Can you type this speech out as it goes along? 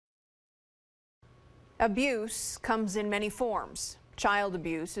Abuse comes in many forms. Child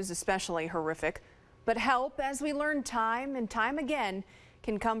abuse is especially horrific, but help, as we learn time and time again,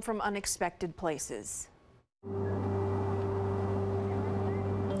 can come from unexpected places. I'm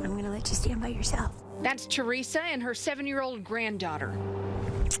going to let you stand by yourself. That's Teresa and her 7-year-old granddaughter.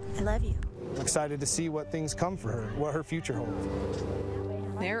 I love you. I'm excited to see what things come for her, what her future holds.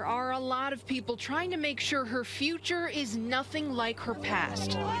 There are a lot of people trying to make sure her future is nothing like her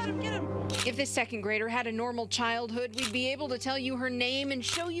past. If this second grader had a normal childhood, we'd be able to tell you her name and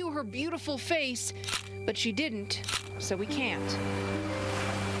show you her beautiful face, but she didn't, so we can't.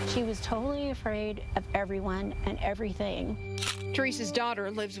 She was totally afraid of everyone and everything. Teresa's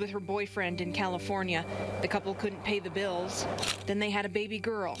daughter lives with her boyfriend in California. The couple couldn't pay the bills. Then they had a baby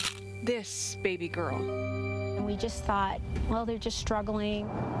girl, this baby girl. And we just thought, well, they're just struggling.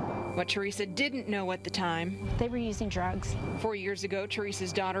 What Teresa didn't know at the time, they were using drugs. 4 years ago,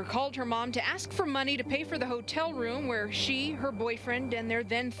 Teresa's daughter called her mom to ask for money to pay for the hotel room where she, her boyfriend, and their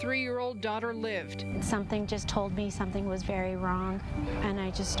then 3-year-old daughter lived. Something just told me something was very wrong, and I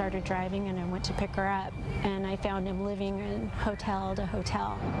just started driving and I went to pick her up, and I found him living in hotel to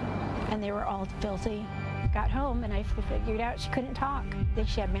hotel, and they were all filthy. Got home and I figured out she couldn't talk.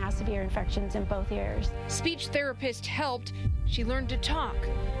 She had massive ear infections in both ears. Speech therapist helped. She learned to talk.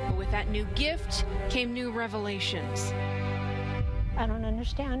 But with that new gift came new revelations. I don't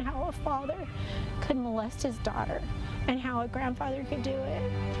understand how a father could molest his daughter and how a grandfather could do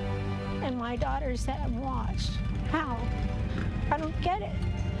it. And my daughter sat and watched. How? I don't get it.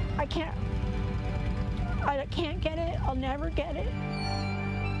 I can't get it. I'll never get it.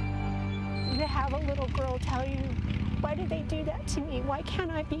 To have a little girl tell you, why did they do that to me? Why can't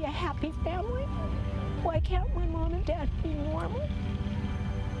I be a happy family? Why can't my mom and dad be normal?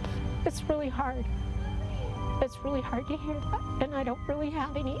 It's really hard. It's really hard to hear that, and I don't really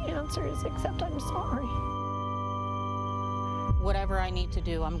have any answers except I'm sorry. Whatever I need to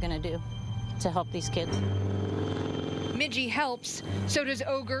do, I'm gonna do to help these kids. Midgie helps, so does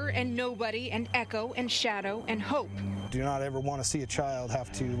Ogre and Nobody and Echo and Shadow and Hope. Do not ever want to see a child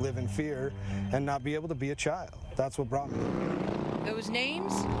have to live in fear and not be able to be a child. That's what brought me. Those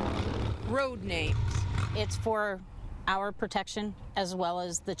names? Road names. It's for our protection as well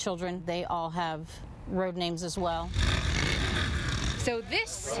as the children. They all have road names as well. So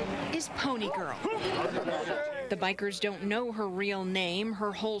this is Pony Girl. The bikers don't know her real name,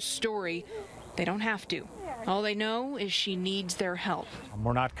 her whole story. They don't have to. All they know is she needs their help.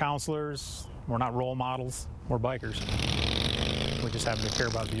 We're not counselors. We're not role models. We're bikers. We just happen to care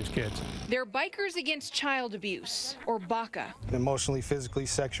about these kids. They're Bikers Against Child Abuse, or BACA. Emotionally, physically,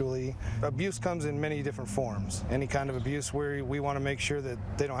 sexually. Abuse comes in many different forms. Any kind of abuse where we want to make sure that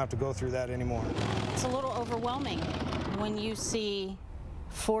they don't have to go through that anymore. It's a little overwhelming when you see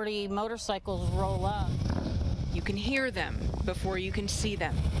 40 motorcycles roll up. You can hear them before you can see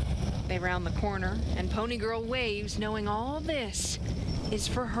them. They round the corner, and Pony Girl waves, knowing all this is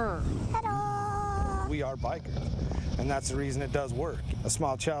for her. We are bikers, and that's the reason it does work. A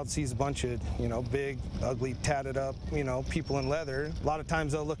small child sees a bunch of, big, ugly, tatted up, people in leather. A lot of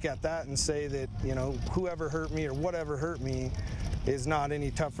times they'll look at that and say that, whoever hurt me or whatever hurt me is not any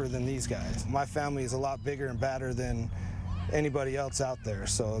tougher than these guys. My family is a lot bigger and badder than anybody else out there,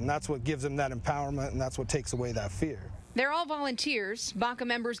 and that's what gives them that empowerment, and that's what takes away that fear. They're all volunteers. BACA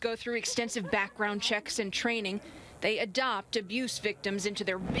members go through extensive background checks and training. They adopt abuse victims into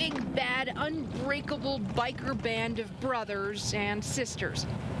their big, bad, unbreakable biker band of brothers and sisters.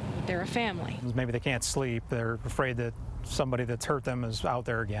 They're a family. Maybe they can't sleep. They're afraid that somebody that's hurt them is out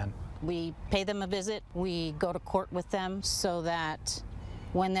there again. We pay them a visit. We go to court with them so that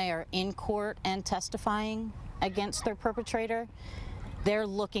when they are in court and testifying against their perpetrator, they're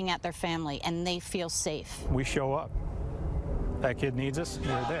looking at their family and they feel safe. We show up. That kid needs us, we're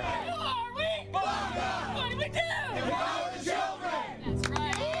there. What do we do? Empower the children! That's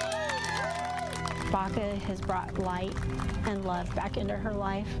right. BACA has brought light and love back into her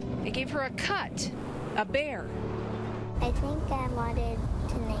life. They gave her a cut, a bear. I think I wanted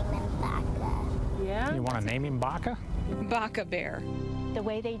to name him BACA. Yeah? You want to name him BACA? BACA bear. The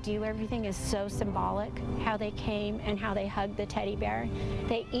way they do everything is so symbolic, how they came and how they hugged the teddy bear.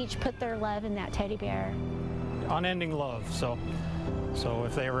 They each put their love in that teddy bear. Unending love, so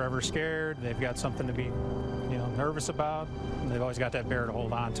if they were ever scared, they've got something to be, nervous about, they've always got that bear to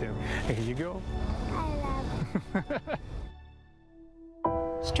hold on to. Here you go. I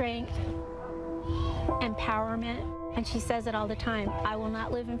love Strength, empowerment, and she says it all the time, I will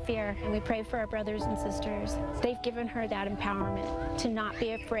not live in fear, and we pray for our brothers and sisters. They've given her that empowerment to not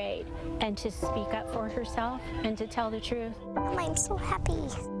be afraid and to speak up for herself and to tell the truth. I'm so happy.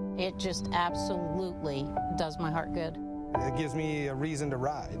 It just absolutely does my heart good. It gives me a reason to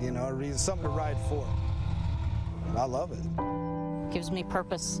ride, you know, something to ride for. And I love it. Gives me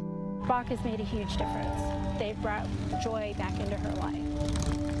purpose. BACA's made a huge difference. They've brought joy back into her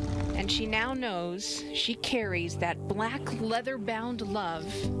life. And she now knows she carries that black leather-bound love,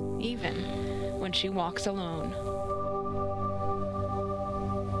 even when she walks alone.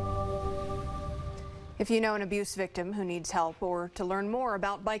 If you know an abuse victim who needs help or to learn more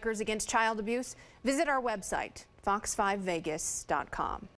about Bikers Against Child Abuse, visit our website, fox5vegas.com.